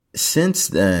since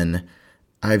then,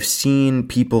 I've seen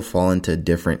people fall into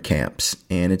different camps,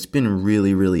 and it's been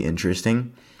really, really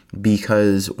interesting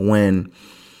because when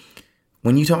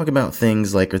you talk about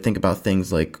things like, or think about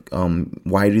things like,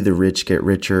 why do the rich get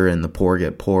richer and the poor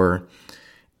get poorer,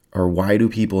 or why do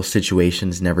people's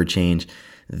situations never change?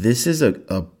 This is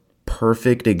a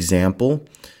perfect example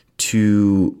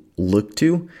to look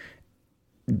to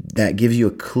that gives you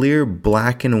a clear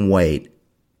black and white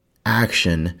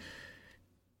action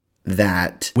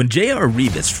that when J.R.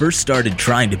 Rivas first started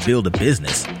trying to build a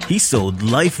business, he sold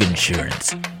life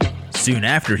insurance. Soon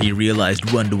after, he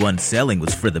realized one-to-one selling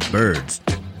was for the birds.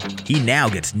 He now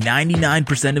gets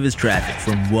 99% of his traffic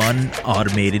from one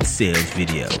automated sales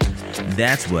video.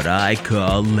 That's what I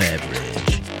call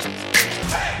leverage.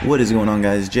 What is going on,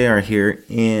 guys? JR here,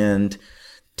 and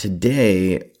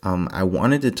today I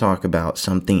wanted to talk about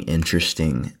something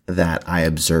interesting that I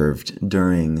observed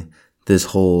during this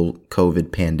whole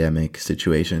COVID pandemic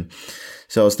situation.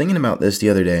 So I was thinking about this the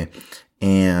other day,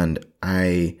 and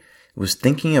I was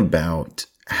thinking about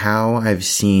how I've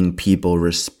seen people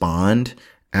respond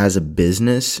as a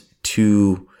business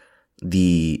to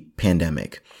the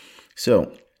pandemic.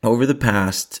 So over the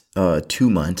past 2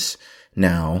 months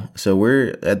now, so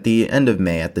we're at the end of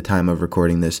May at the time of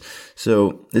recording this.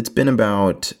 So it's been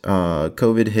about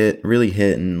COVID really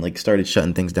hit and like started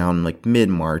shutting things down like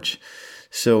mid-March.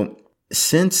 So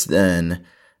since then,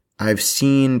 I've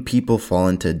seen people fall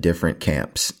into different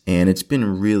camps, and it's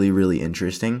been really, really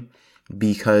interesting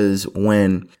because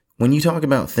when you talk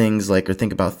about things like, or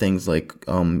think about things like,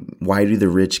 why do the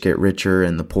rich get richer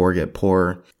and the poor get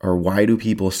poorer, or why do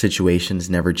people's situations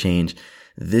never change?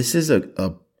 This is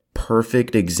a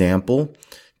perfect example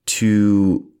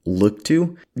to look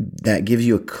to that gives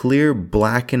you a clear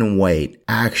black and white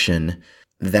action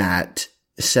that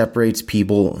separates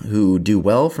people who do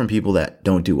well from people that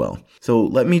don't do well. So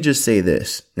let me just say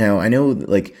this. Now, I know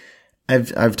like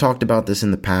I've talked about this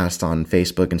in the past on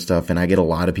Facebook and stuff, and I get a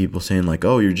lot of people saying like,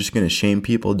 oh, you're just going to shame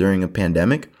people during a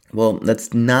pandemic. Well,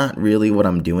 that's not really what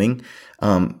I'm doing.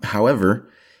 However,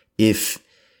 if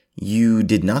you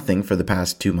did nothing for the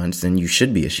past 2 months, then you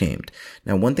should be ashamed.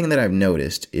 Now, one thing that I've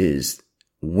noticed is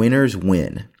winners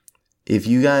win. If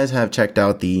you guys have checked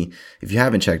out if you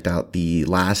haven't checked out the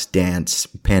Last Dance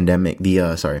pandemic, the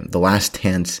Last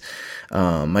Dance,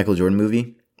 Michael Jordan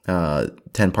movie,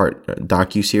 10-part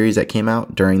docu-series that came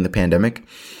out during the pandemic,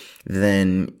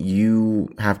 then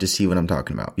you have to see what I'm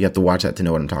talking about. You have to watch that to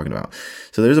know what I'm talking about.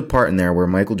 So there's a part in there where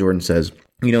Michael Jordan says,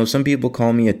 some people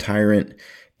call me a tyrant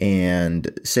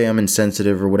and say I'm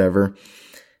insensitive or whatever,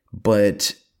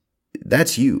 but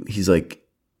that's you. He's like,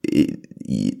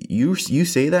 you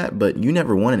say that, but you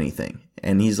never won anything.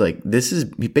 And he's like, he's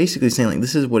basically saying like,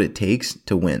 this is what it takes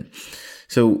to win.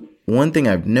 So one thing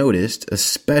I've noticed,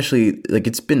 especially like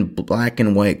it's been black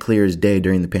and white, clear as day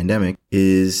during the pandemic,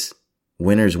 is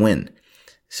winners win.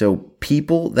 So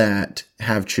people that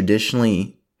have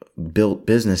traditionally built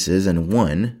businesses and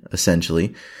won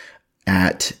essentially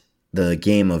at the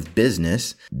game of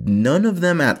business, none of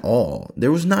them at all.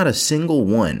 There was not a single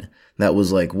one that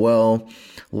was like, well,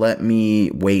 let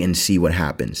me wait and see what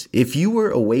happens. If you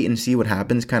were a wait and see what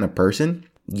happens kind of person,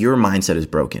 your mindset is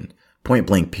broken. Point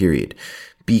blank, period.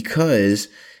 Because,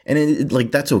 and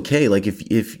that's okay. Like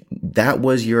if that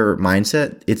was your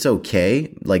mindset, it's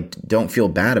okay. Like don't feel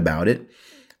bad about it.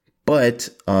 But,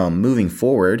 moving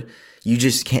forward, you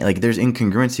just can't, like there's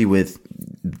incongruency with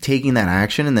taking that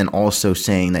action and then also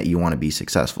saying that you want to be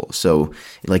successful. So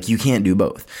like you can't do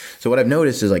both. So what I've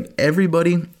noticed is like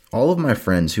everybody, all of my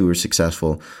friends who were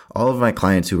successful, all of my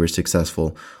clients who were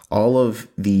successful, all of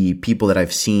the people that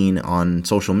I've seen on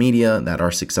social media that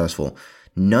are successful,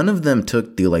 none of them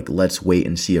took the like, let's wait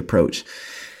and see approach.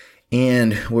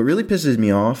 And what really pisses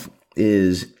me off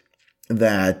is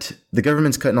that the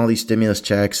government's cutting all these stimulus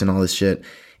checks and all this shit.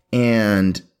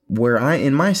 And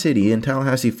in my city, in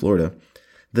Tallahassee, Florida,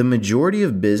 the majority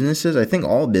of businesses, I think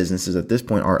all businesses at this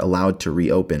point are allowed to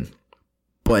reopen.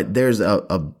 But there's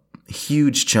a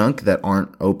huge chunk that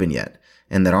aren't open yet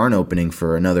and that aren't opening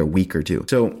for another week or two.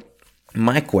 So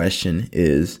my question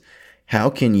is, how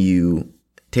can you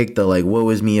take the like, woe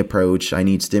is me approach, I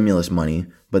need stimulus money,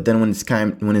 but then when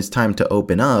it's time to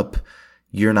open up,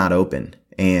 you're not open.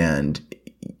 And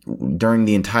during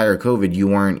the entire COVID, you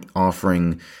weren't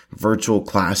offering virtual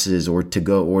classes or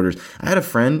to-go orders. I had a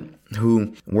friend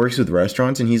who works with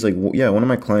restaurants, and he's like, well, yeah, one of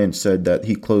my clients said that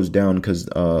he closed down because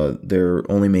they're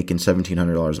only making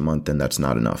 $1,700 a month, and that's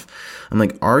not enough. I'm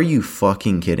like, are you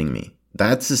fucking kidding me?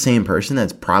 That's the same person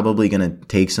that's probably going to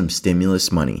take some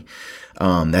stimulus money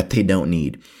that they don't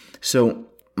need. So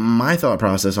my thought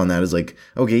process on that is like,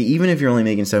 okay, even if you're only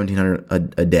making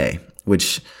 $1,700 a day,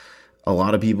 which a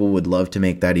lot of people would love to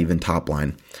make that even top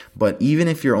line. But even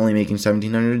if you're only making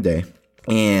 $1,700 a day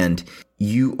and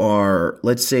you are,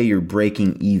 let's say you're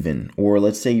breaking even, or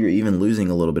let's say you're even losing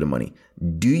a little bit of money,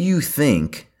 do you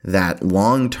think that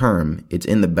long term it's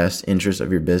in the best interest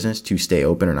of your business to stay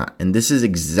open or not? And this is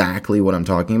exactly what I'm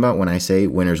talking about when I say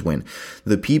winners win.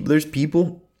 There's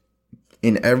people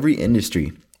in every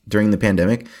industry during the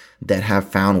pandemic that have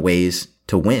found ways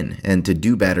to win and to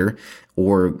do better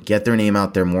or get their name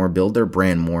out there more, build their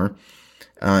brand more.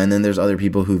 And then there's other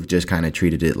people who've just kind of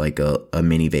treated it like a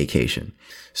mini vacation.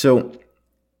 So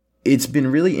it's been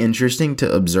really interesting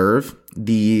to observe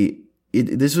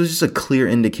this was just a clear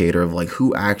indicator of like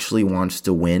who actually wants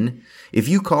to win. If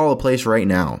you call a place right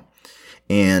now,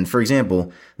 and for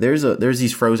example, there's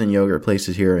these frozen yogurt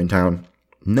places here in town.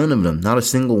 None of them, not a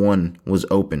single one was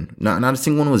open. Not a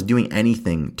single one was doing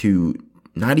anything to,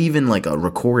 not even like a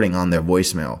recording on their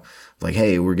voicemail. Like,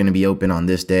 hey, we're going to be open on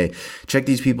this day. Check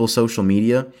these people's social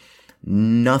media.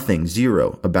 Nothing,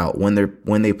 zero about when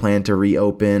they plan to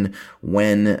reopen,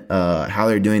 how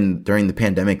they're doing during the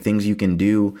pandemic, things you can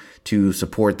do to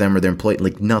support them or their employee,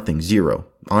 like nothing, zero,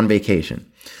 on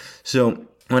vacation. So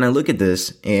when I look at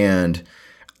this and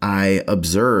I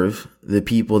observe the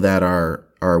people that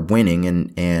are winning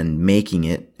and making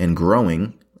it and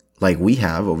growing, like we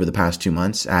have over the past 2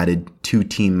 months, added 2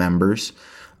 team members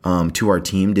to our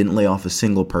team, didn't lay off a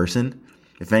single person.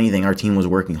 If anything, our team was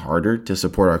working harder to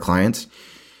support our clients.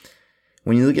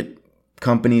 When you look at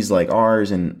companies like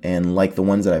ours and like the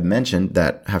ones that I've mentioned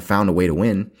that have found a way to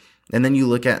win, and then you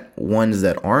look at ones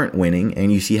that aren't winning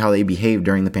and you see how they behave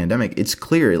during the pandemic, it's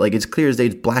clear. Like it's clear as day,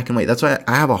 it's black and white. That's why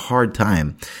I have a hard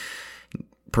time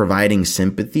providing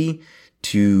sympathy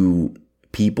to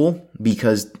people,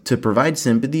 because to provide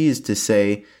sympathy is to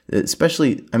say,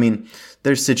 especially, I mean,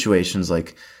 there's situations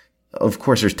like, of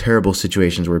course, there's terrible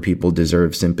situations where people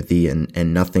deserve sympathy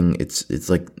and nothing. It's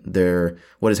like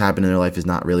what has happened in their life is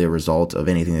not really a result of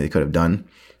anything that they could have done,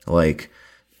 like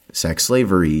sex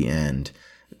slavery and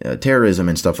terrorism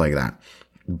and stuff like that.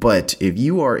 But if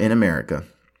you are in America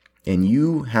and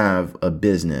you have a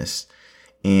business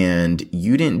and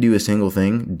you didn't do a single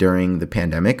thing during the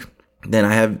pandemic,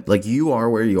 then you are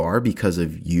where you are because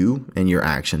of you and your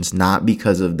actions, not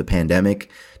because of the pandemic,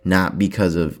 not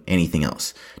because of anything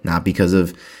else, not because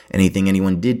of anything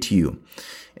anyone did to you.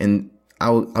 And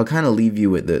I'll kind of leave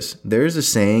you with this. There's a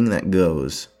saying that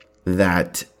goes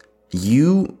that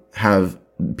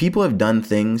people have done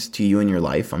things to you in your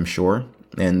life, I'm sure.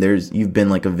 And you've been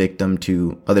like a victim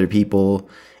to other people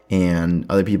and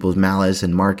other people's malice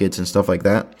and markets and stuff like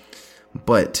that.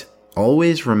 But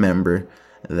always remember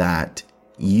that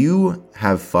you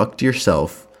have fucked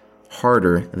yourself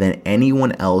harder than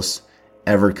anyone else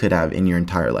ever could have in your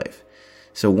entire life.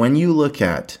 So when you look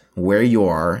at where you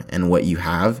are and what you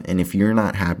have, and if you're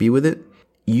not happy with it,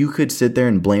 you could sit there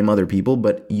and blame other people,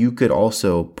 but you could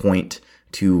also point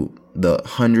to the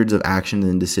hundreds of actions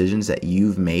and decisions that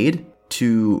you've made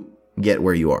to get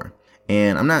where you are.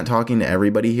 And I'm not talking to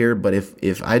everybody here, but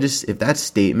if that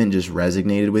statement just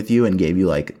resonated with you and gave you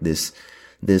like this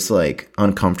like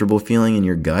uncomfortable feeling in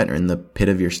your gut or in the pit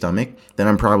of your stomach, then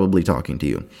I'm probably talking to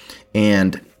you.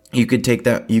 And you could take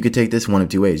this one of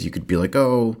two ways. You could be like,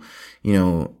 oh,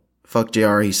 fuck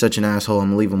JR, he's such an asshole, I'm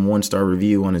gonna leave him 1-star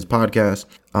review on his podcast.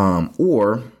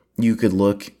 Or you could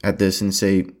look at this and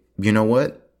say, you know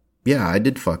what? Yeah, I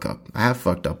did fuck up. I have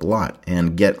fucked up a lot,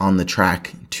 and get on the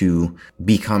track to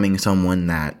becoming someone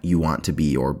that you want to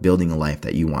be or building a life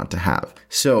that you want to have.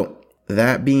 So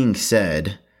that being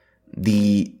said,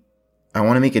 I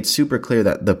want to make it super clear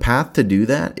that the path to do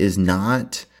that it's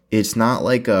not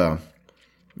like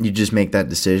you just make that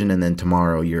decision and then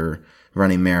tomorrow you're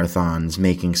running marathons,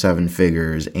 making 7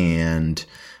 figures and,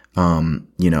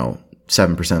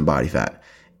 7% body fat.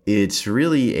 It's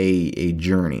really a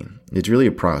journey. It's really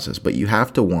a process, but you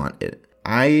have to want it.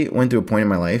 I went through a point in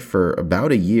my life for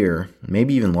about a year,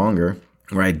 maybe even longer,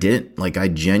 where I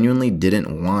genuinely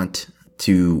didn't want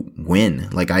to win.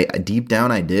 Like deep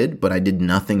down I did, but I did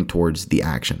nothing towards the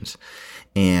actions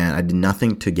and I did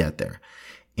nothing to get there.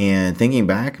 And thinking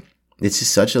back, it's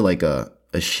just such a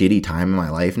shitty time in my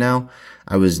life now.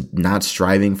 I was not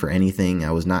striving for anything.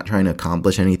 I was not trying to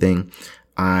accomplish anything.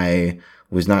 I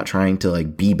was not trying to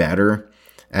be better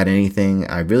at anything.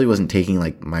 I really wasn't taking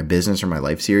my business or my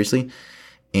life seriously.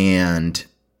 And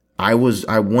I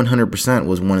 100%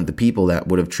 was one of the people that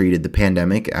would have treated the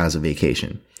pandemic as a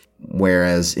vacation.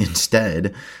 Whereas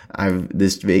instead,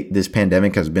 this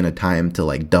pandemic has been a time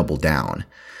to double down.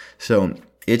 So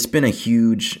it's been a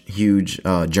huge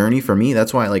journey for me.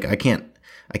 That's why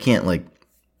I I can't like,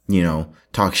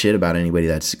 talk shit about anybody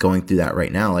that's going through that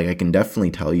right now. Like I can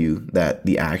definitely tell you that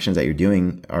the actions that you're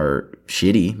doing are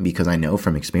shitty because I know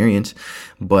from experience.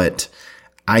 But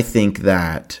I think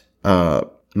that,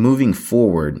 moving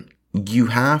forward, you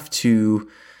have to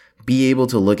be able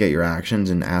to look at your actions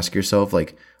and ask yourself,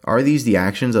 like, are these the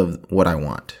actions of what I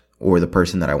want or the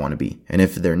person that I want to be? And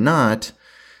if they're not,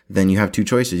 then you have two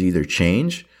choices, either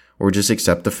change or just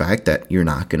accept the fact that you're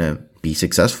not going to be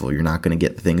successful. You're not going to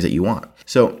get the things that you want.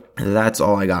 So that's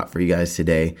all I got for you guys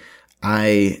today.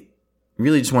 I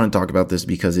really just want to talk about this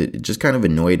because it just kind of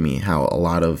annoyed me how a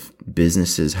lot of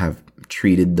businesses have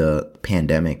treated the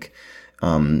pandemic,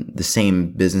 the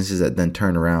same businesses that then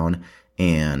turn around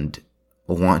and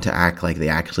want to act like they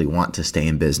actually want to stay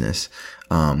in business,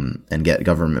 and get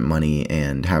government money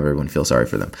and have everyone feel sorry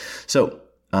for them. So,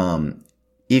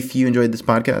 if you enjoyed this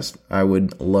podcast, I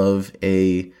would love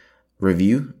a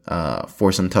review,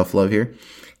 for some tough love here.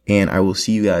 And I will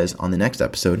see you guys on the next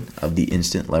episode of the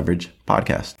Instant Leverage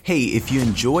Podcast. Hey, if you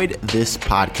enjoyed this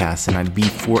podcast, then I'd be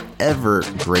forever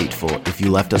grateful if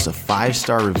you left us a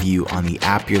 5-star review on the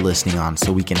app you're listening on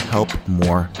so we can help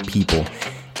more people.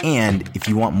 And if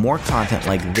you want more content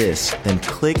like this, then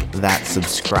click that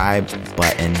subscribe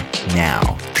button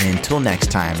now. And until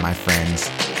next time, my friends,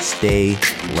 stay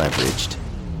leveraged.